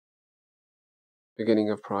beginning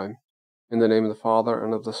of prime. In the name of the Father,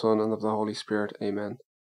 and of the Son, and of the Holy Spirit. Amen.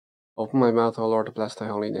 Open my mouth, O Lord, to bless thy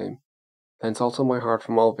holy name. Cleanse also my heart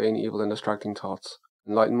from all vain, evil, and distracting thoughts.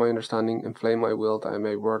 Enlighten my understanding, inflame my will, that I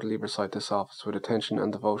may worthily recite this office with attention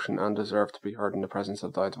and devotion, and deserve to be heard in the presence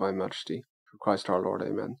of thy divine majesty. Through Christ our Lord.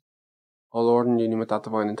 Amen. O Lord, in union with that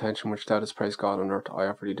divine intention which thou didst praise God on earth, I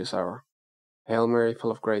offer thee this hour. Hail Mary,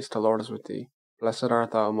 full of grace, the Lord is with thee. Blessed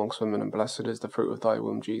art thou amongst women, and blessed is the fruit of thy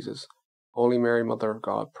womb, Jesus. Holy Mary, Mother of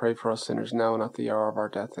God, pray for us sinners now and at the hour of our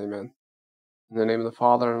death. Amen. In the name of the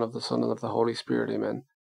Father, and of the Son, and of the Holy Spirit. Amen.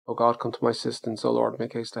 O God, come to my assistance. O Lord,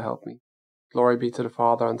 make haste to help me. Glory be to the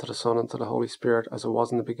Father, and to the Son, and to the Holy Spirit, as it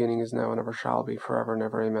was in the beginning, is now, and ever shall be, forever and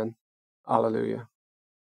ever. Amen. Alleluia.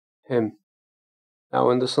 Hymn. Now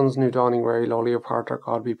in the sun's new dawning ray, lowly of heart our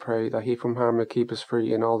God we pray, that he from harm may keep us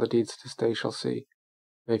free, in all the deeds this day shall see.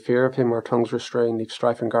 May fear of him our tongues restrain, leave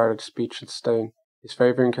strife and guarded speech and stain. His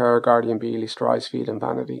favouring care our guardian be, lest rise feed in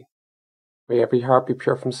vanity. May every heart be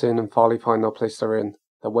pure from sin, and folly find no place therein,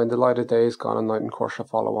 that when the light of day is gone, and night and course shall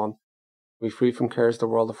follow on, we free from cares the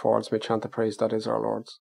world affords, may chant the praise that is our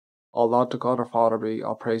Lord's. All laud to God our Father be,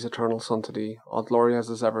 all praise eternal Son to thee, all glory as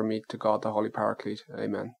is ever meet to God the Holy Paraclete.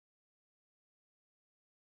 Amen.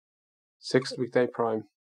 Sixth weekday prime.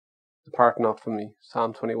 Depart not from me.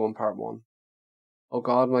 Psalm 21, part 1. O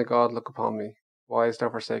God, my God, look upon me. Why hast thou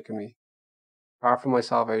forsaken me? Apart from my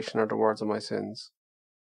salvation are the words of my sins.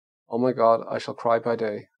 O my God, I shall cry by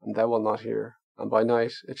day, and thou wilt not hear, and by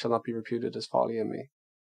night it shall not be reputed as folly in me.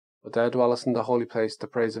 But thou dwellest in the holy place, the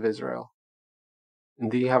praise of Israel. In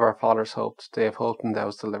thee have our fathers hoped, they have hoped, and thou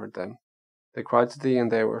hast delivered them. They cried to thee,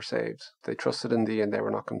 and they were saved. They trusted in thee, and they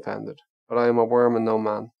were not confounded. But I am a worm and no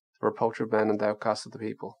man, the reproach of men and the outcast of the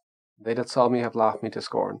people. They that saw me have laughed me to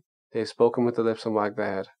scorn. They have spoken with the lips and wagged their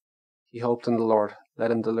head. He hoped in the Lord,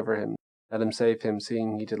 let him deliver him, let him save him,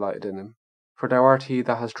 seeing he delighted in him. For thou art he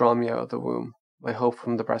that has drawn me out of the womb, my hope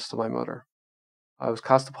from the breast of my mother. I was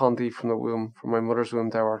cast upon thee from the womb, from my mother's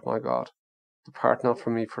womb thou art my God. Depart not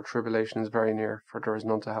from me, for tribulation is very near, for there is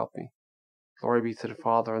none to help me. Glory be to the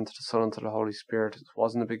Father, and to the Son, and to the Holy Spirit, as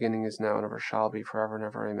was in the beginning, is now, and ever shall be, forever and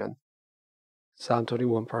ever. Amen. Psalm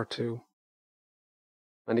 21, part 2.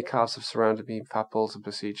 Many calves have surrounded me, fat bulls have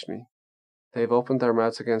besieged me. They have opened their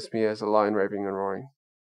mouths against me as a lion raving and roaring.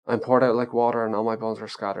 I am poured out like water, and all my bones are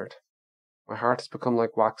scattered. My heart has become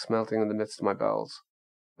like wax melting in the midst of my bowels.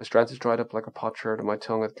 My strength is dried up like a potsherd, and my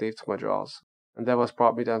tongue hath cleaved to my jaws. And thou hast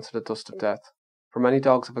brought me down to the dust of death. For many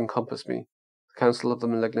dogs have encompassed me. The counsel of the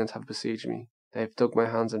malignant have besieged me. They have dug my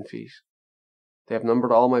hands and feet. They have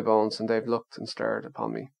numbered all my bones, and they have looked and stared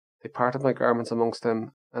upon me. They parted my garments amongst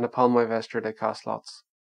them, and upon my vesture they cast lots.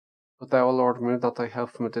 But thou, O Lord, remove not thy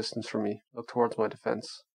help from a distance from me. Look towards my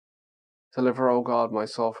defence. Deliver, O God, my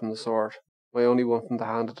soul from the sword, my only one from the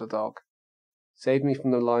hand of the dog. Save me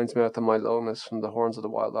from the lion's mouth, and my lowness from the horns of the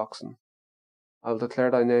wild oxen. I will declare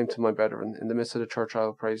thy name to my brethren. In the midst of the church I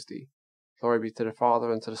will praise thee. Glory be to the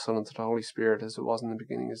Father, and to the Son, and to the Holy Spirit, as it was in the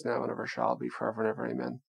beginning, is now, and ever shall be, forever and ever.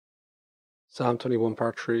 Amen. Psalm 21,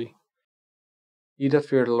 part 3. Ye that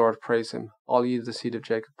fear the Lord, praise him. All ye of the seed of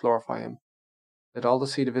Jacob, glorify him. Let all the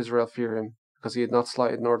seed of Israel fear him, because he had not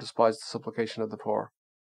slighted nor despised the supplication of the poor.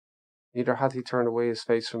 Neither hath he turned away his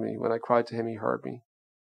face from me. When I cried to him, he heard me.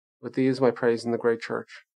 With thee is my praise in the great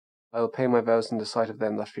church. I will pay my vows in the sight of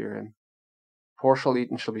them that fear him. The poor shall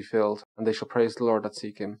eat and shall be filled, and they shall praise the Lord that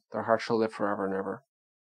seek him. Their heart shall live forever and ever.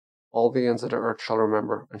 All the ends of the earth shall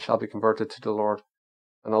remember, and shall be converted to the Lord,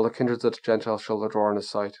 and all the kindreds of the Gentiles shall adore in his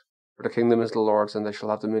sight. For the kingdom is the Lord's, and they shall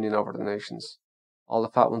have dominion over the nations. All the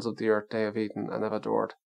fat ones of the earth they have eaten and have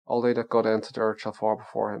adored. All they that go down to the earth shall fall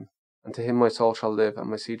before him. And to him my soul shall live, and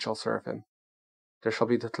my seed shall serve him. There shall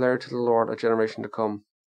be declared to the Lord a generation to come,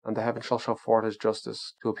 and the heaven shall show forth his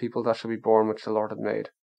justice, to a people that shall be born which the Lord hath made.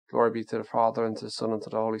 Glory be to the Father, and to the Son, and to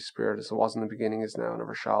the Holy Spirit, as it was in the beginning, is now, and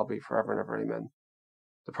ever shall be, forever and ever. Amen.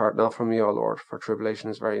 Depart not from me, O Lord, for tribulation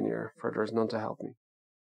is very near, for there is none to help me.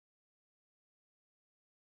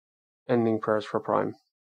 Ending prayers for prime.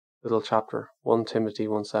 Little chapter, 1 Timothy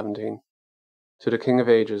 1:17. To the King of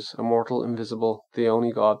ages, immortal, invisible, the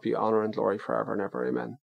only God, be honour and glory forever and ever.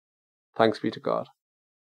 Amen. Thanks be to God.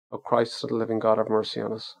 O Christ, Son of the living God, have mercy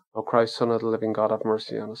on us. O Christ, Son of the living God, have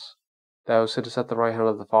mercy on us. Thou sittest at the right hand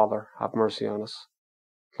of the Father, have mercy on us.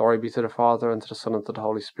 Glory be to the Father, and to the Son, and to the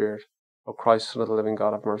Holy Spirit. O Christ, Son of the living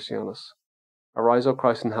God, have mercy on us. Arise, O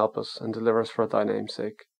Christ, and help us, and deliver us for thy name's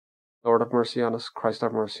sake. Lord, have mercy on us. Christ,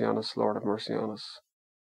 have mercy on us. Lord, have mercy on us.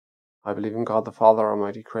 I believe in God the Father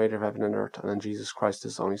Almighty, creator of heaven and earth, and in Jesus Christ,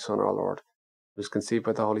 his only Son, our Lord, who was conceived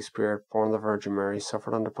by the Holy Spirit, born of the Virgin Mary,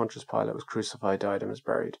 suffered under Pontius Pilate, was crucified, died, and was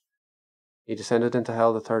buried. He descended into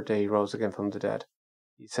hell, the third day he rose again from the dead.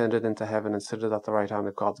 He ascended into heaven and sitteth at the right hand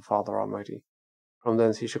of God the Father Almighty. From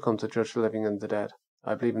thence he shall come to judge the living and the dead.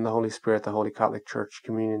 I believe in the Holy Spirit, the Holy Catholic Church,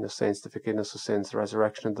 communion of saints, the forgiveness of sins, the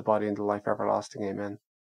resurrection of the body, and the life everlasting. Amen.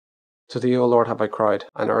 To thee, O Lord, have I cried,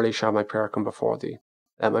 and early shall my prayer come before thee.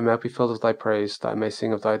 Let my mouth be filled with thy praise, that I may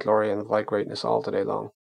sing of thy glory and of thy greatness all the day long.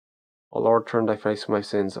 O Lord, turn thy face from my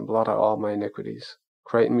sins, and blot out all my iniquities.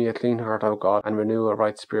 Create in me a clean heart, O God, and renew a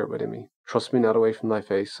right spirit within me. Thrust me not away from thy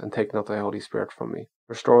face, and take not thy Holy Spirit from me.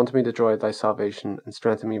 Restore unto me the joy of thy salvation, and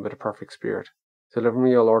strengthen me with a perfect spirit. Deliver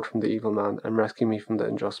me, O Lord, from the evil man, and rescue me from the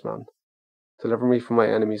unjust man. Deliver me from my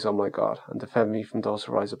enemies, O my God, and defend me from those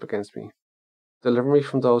who rise up against me. Deliver me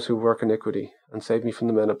from those who work iniquity, and save me from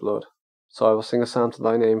the men of blood. So I will sing a psalm to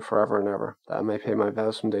thy name forever and ever, that I may pay my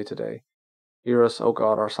vows from day to day. Hear us, O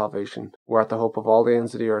God, our salvation, who art the hope of all the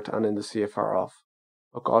ends of the earth and in the sea afar off.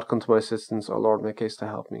 O God, come to my assistance, O Lord, make haste to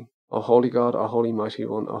help me. O holy God, O holy mighty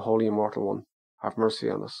one, O holy immortal one, have mercy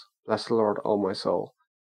on us. Bless the Lord, O my soul,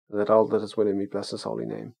 and let all that is within me bless his holy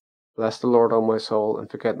name. Bless the Lord, O my soul,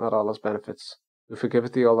 and forget not all his benefits, who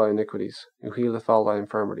forgiveth thee all thy iniquities, who healeth all thy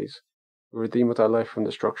infirmities, who redeemeth thy life from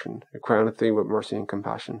destruction, who crowneth thee with mercy and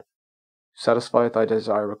compassion, who satisfieth thy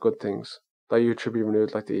desire with good things, thy youth shall be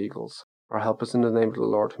renewed like the eagles. Our help is in the name of the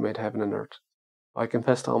Lord, who made heaven and earth. I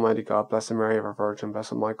confess to Almighty God, Blessed Mary, ever Virgin,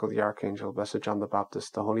 Blessed Michael the Archangel, Blessed John the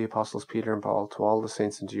Baptist, the holy apostles Peter and Paul, to all the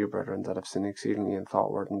saints and to you, brethren, that have sinned exceedingly in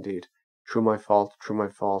thought, word, and deed, through my fault, through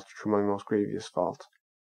my most grievous fault.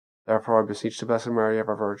 Therefore I beseech the Blessed Mary,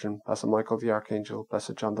 ever Virgin, Blessed Michael the Archangel,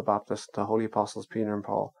 Blessed John the Baptist, the holy apostles Peter and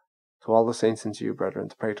Paul, to all the saints and to you, brethren,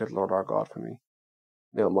 to pray to the Lord our God for me.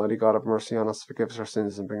 May Almighty God have mercy on us, forgive us our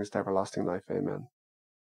sins, and bring us to everlasting life. Amen.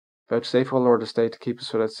 Vouchsafe, O Lord, this day to keep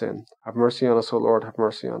us without sin. Have mercy on us, O Lord, have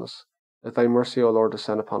mercy on us. Let thy mercy, O Lord,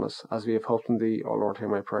 descend upon us, as we have hoped in thee, O Lord, hear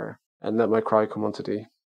my prayer, and let my cry come unto thee.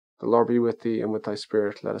 The Lord be with thee, and with thy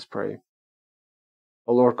spirit, let us pray.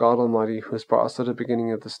 O Lord God Almighty, who hast brought us to the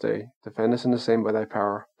beginning of this day, defend us in the same by thy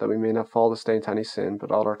power, that we may not fall a stain to any sin, but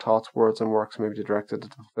all our thoughts, words, and works may be directed to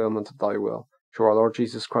the fulfillment of thy will. Through our Lord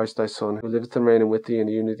Jesus Christ, thy Son, who liveth and reigneth with thee in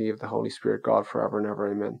the unity of the Holy Spirit, God, for ever and ever.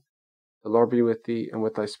 Amen. The Lord be with thee, and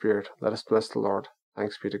with thy spirit. Let us bless the Lord.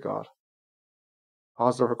 Thanks be to God.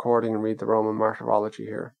 Pause the recording and read the Roman Martyrology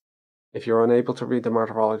here. If you are unable to read the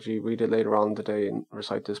Martyrology, read it later on in the day and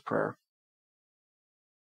recite this prayer.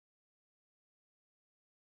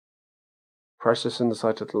 Precious in the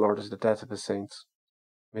sight of the Lord is the death of his saints.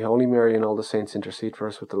 May Holy Mary and all the saints intercede for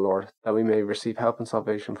us with the Lord, that we may receive help and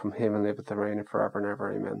salvation from him and live with and reign forever and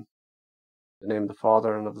ever. Amen. In the name of the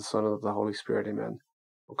Father, and of the Son, and of the Holy Spirit. Amen.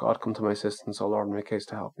 O God, come to my assistance, O Lord, and make haste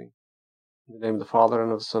to help me. In the name of the Father,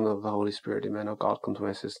 and of the Son, and of the Holy Spirit. Amen. O God, come to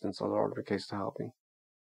my assistance, O Lord, make haste to help me.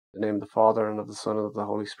 In the name of the Father, and of the Son, and of the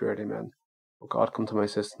Holy Spirit. Amen. O God, come to my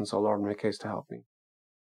assistance, O Lord, make haste to help me.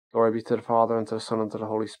 Glory be to the Father, and to the Son, and to the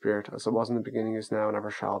Holy Spirit, as it was in the beginning, is now, and ever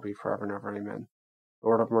shall be, forever and ever. Amen.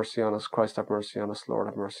 Lord, have mercy on us. Christ, have mercy on us. Lord,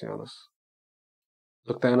 have mercy on us.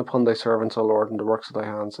 Look down upon thy servants, O Lord, and the works of thy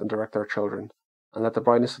hands, and direct their children. And let the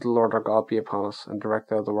brightness of the Lord our God be upon us, and direct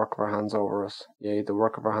thou the work of our hands over us. Yea, the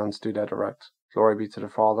work of our hands do thou direct. Glory be to the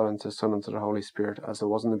Father, and to the Son, and to the Holy Spirit, as it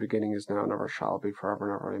was in the beginning, is now, and ever shall be,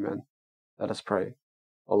 forever and ever. Amen. Let us pray.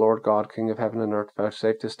 O Lord God, King of heaven and earth,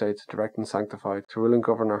 vouchsafe this day to direct and sanctify, to rule and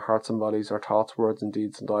govern our hearts and bodies, our thoughts, words, and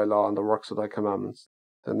deeds, in thy law and the works of thy commandments,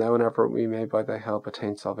 that now and ever we may by thy help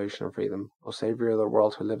attain salvation and freedom. O Saviour of the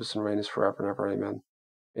world, who livest and reignest forever and ever. Amen.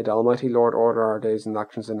 May the Almighty Lord order our days and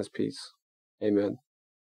actions in his peace. Amen.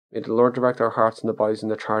 May the Lord direct our hearts and the bodies in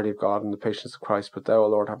the charity of God and the patience of Christ, but thou, O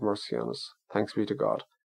Lord, have mercy on us. Thanks be to God.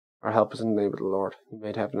 Our help is in the name of the Lord, who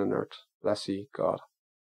made heaven and earth. Bless ye, God.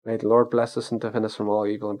 May the Lord bless us and defend us from all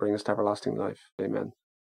evil and bring us to everlasting life. Amen.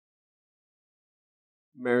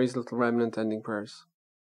 Mary's Little Remnant Ending Prayers.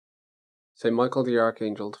 Saint Michael the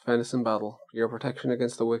Archangel, defend us in battle, be your protection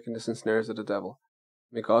against the wickedness and snares of the devil.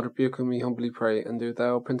 May God rebuke whom we humbly pray, and do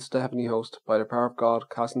thou, Prince of the heavenly host, by the power of God,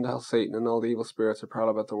 cast into hell Satan and all the evil spirits who prowl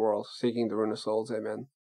about the world, seeking the ruin of souls. Amen.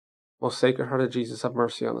 Most Sacred Heart of Jesus, have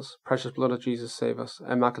mercy on us. Precious Blood of Jesus, save us.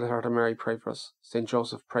 Immaculate Heart of Mary, pray for us. Saint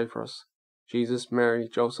Joseph, pray for us. Jesus, Mary,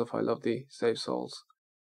 Joseph, I love thee, save souls.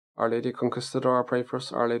 Our Lady Conquistadora, pray for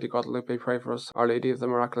us. Our Lady Guadalupe, pray for us. Our Lady of the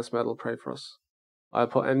Miraculous Medal, pray for us. I'll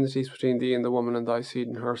put enmities between thee and the woman, and thy seed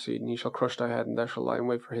and her seed, and he shall crush thy head, and thou shalt lie in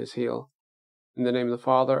wait for his heel. In the name of the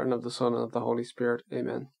Father, and of the Son, and of the Holy Spirit.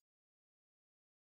 Amen.